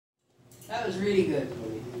That was really good,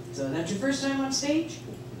 Chloe. So that's your first time on stage?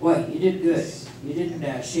 Boy, you did good. You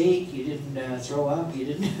didn't shake, you didn't throw up, you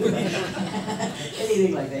didn't do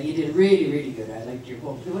anything like that. You did really, really good. I liked your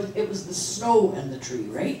quote. It was the snow and the tree,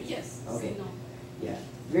 right? Yes. Okay. Snow. Yeah,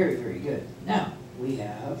 very, very good. Now, we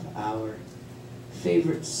have our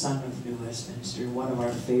favorite son of New Westminster, one of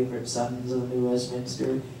our favorite sons of New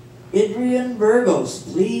Westminster, Idrian Burgos.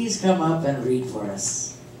 Please come up and read for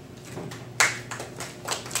us.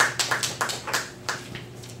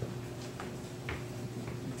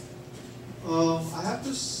 I have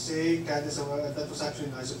to say, Candice, that was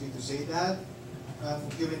actually nice of you to say that.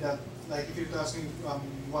 Given that, like, if you were to ask me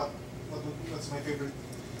what's my favorite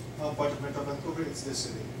part of Metro Vancouver, it's this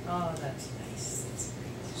city. Oh, that's nice. That's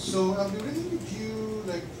great. So I'll be reading with you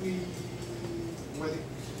like 3 wedding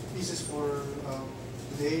pieces for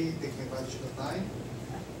today, taking advantage of the time.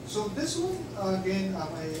 So this one, again,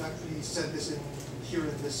 I actually said this here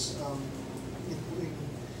in this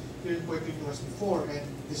here in Poetry News before, and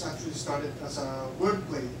this actually started as a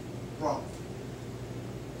wordplay prompt.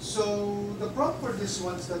 So the prompt for this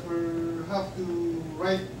one is that we have to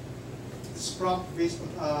write this prompt based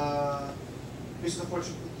on the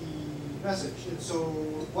fortune cookie message. And so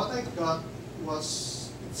what I got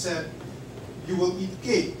was, it said, "You will eat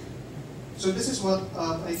cake." So this is what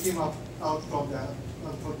I came out from that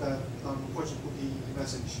fortune cookie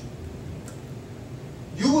message.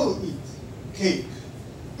 You will eat cake.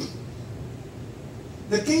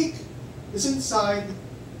 The cake is inside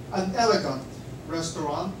an elegant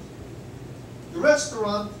restaurant. The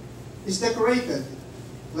restaurant is decorated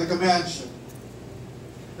like a mansion.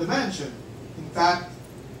 The mansion, in fact,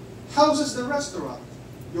 houses the restaurant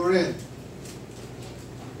you're in.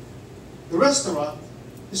 The restaurant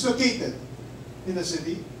is located in the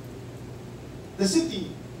city. The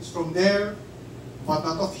city is from there, but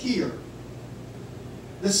not of here.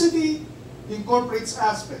 The city incorporates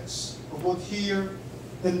aspects of both here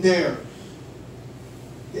and there.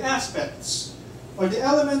 The aspects or the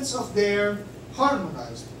elements of there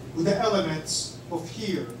harmonized with the elements of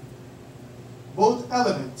here. Both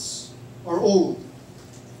elements are old.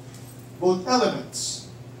 Both elements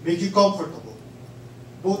make you comfortable.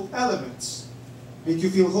 Both elements make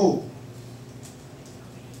you feel whole.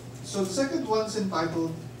 So the second one is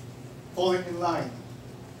entitled Falling in Line.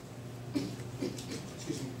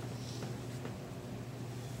 Excuse me.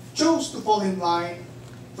 Chose to fall in line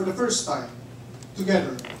for the first time,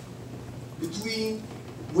 together,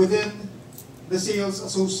 within the sales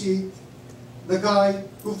associate, the guy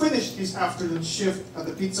who finished his afternoon shift at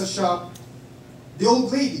the pizza shop, the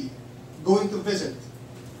old lady going to visit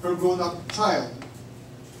her grown-up child.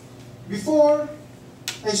 Before,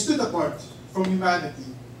 I stood apart from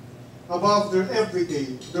humanity, above their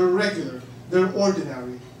everyday, their regular, their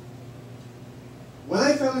ordinary. When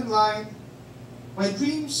I fell in line, my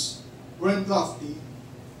dreams weren't lofty.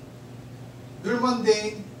 Their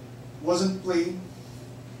mundane wasn't plain.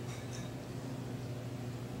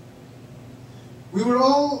 We were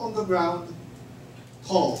all on the ground,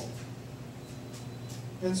 tall.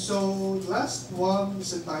 And so the last one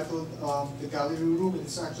is entitled The Gallery Room, and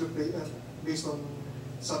it's actually based on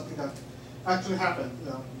something that actually happened.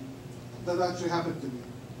 That actually happened to me.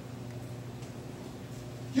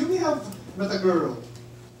 You may have met a girl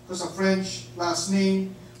who's a French last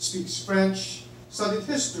name, speaks French, studied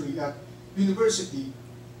history at university,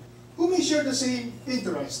 who may share the same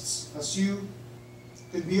interests as you,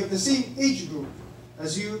 could be of the same age group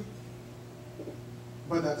as you,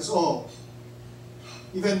 but that is all.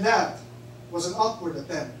 Even that was an awkward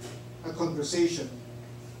attempt at conversation.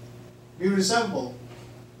 We resemble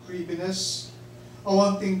creepiness, a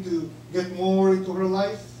wanting to get more into her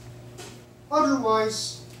life.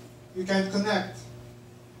 Otherwise, you can't connect.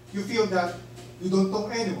 You feel that you don't know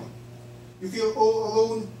anyone. You feel all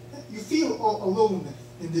alone. You feel all alone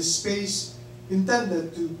in this space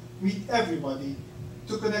intended to meet everybody,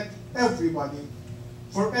 to connect everybody,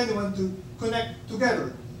 for anyone to connect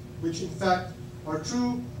together, which in fact are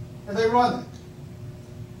true and ironic.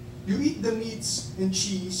 You eat the meats and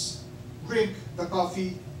cheese, drink the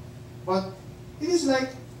coffee, but it is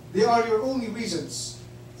like they are your only reasons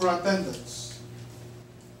for attendance.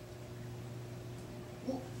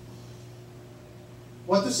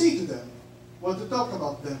 What to say to them, what to talk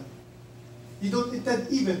about them. You don't intend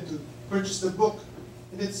even to purchase the book,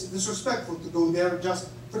 and it's disrespectful to go there just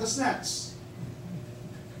for the snacks.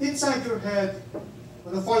 Inside your head,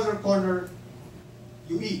 on the farther corner,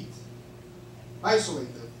 you eat,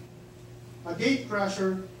 isolated, a gate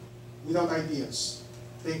crasher without ideas.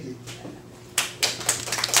 Thank you.